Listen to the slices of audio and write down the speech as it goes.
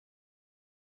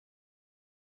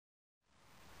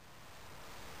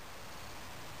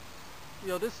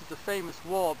This is the famous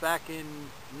wall back in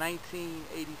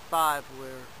 1985 where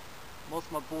most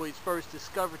of my boys first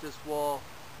discovered this wall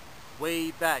way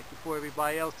back before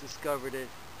everybody else discovered it.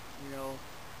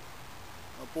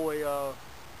 My boy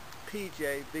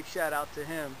PJ, big shout out to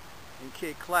him in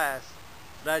Kid Class.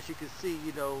 But as you can see,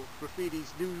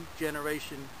 Graffiti's new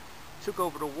generation took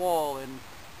over the wall and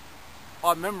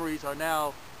our memories are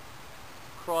now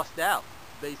crossed out,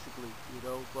 basically,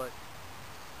 but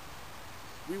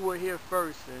we were here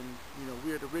first, and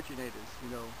we're the originators.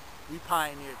 We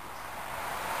pioneered this.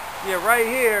 Yeah, right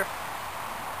here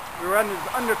we're under this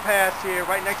underpass here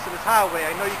right next to this highway.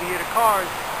 I know you can hear the cars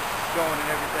going and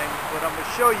everything, but I'm going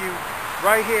to show you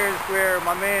right here is where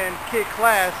my man Kid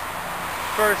Class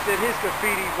first did his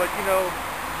graffiti. But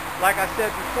like I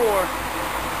said before,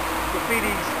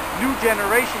 Graffiti's new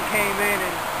generation came in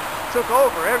and took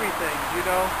over everything. You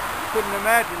couldn't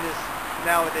imagine this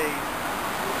nowadays.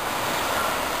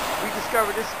 We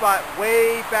discovered this spot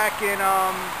way back in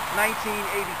 1985,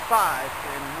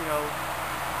 and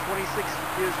 26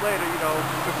 years later,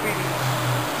 graffiti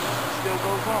still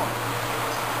goes on.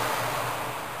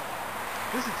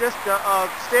 This is just the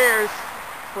stairs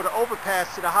for the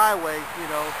overpass to the highway,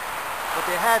 but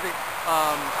they have it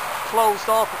closed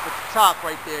off at the top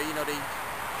right there. The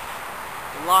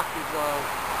lock is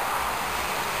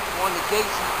on the gate,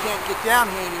 so you can't get down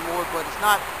here anymore, but it's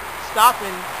not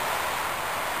stopping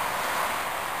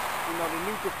the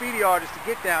new graffiti artists to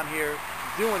get down here,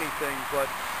 do anything, but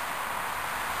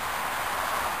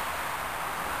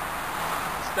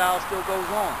the style still goes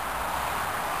on.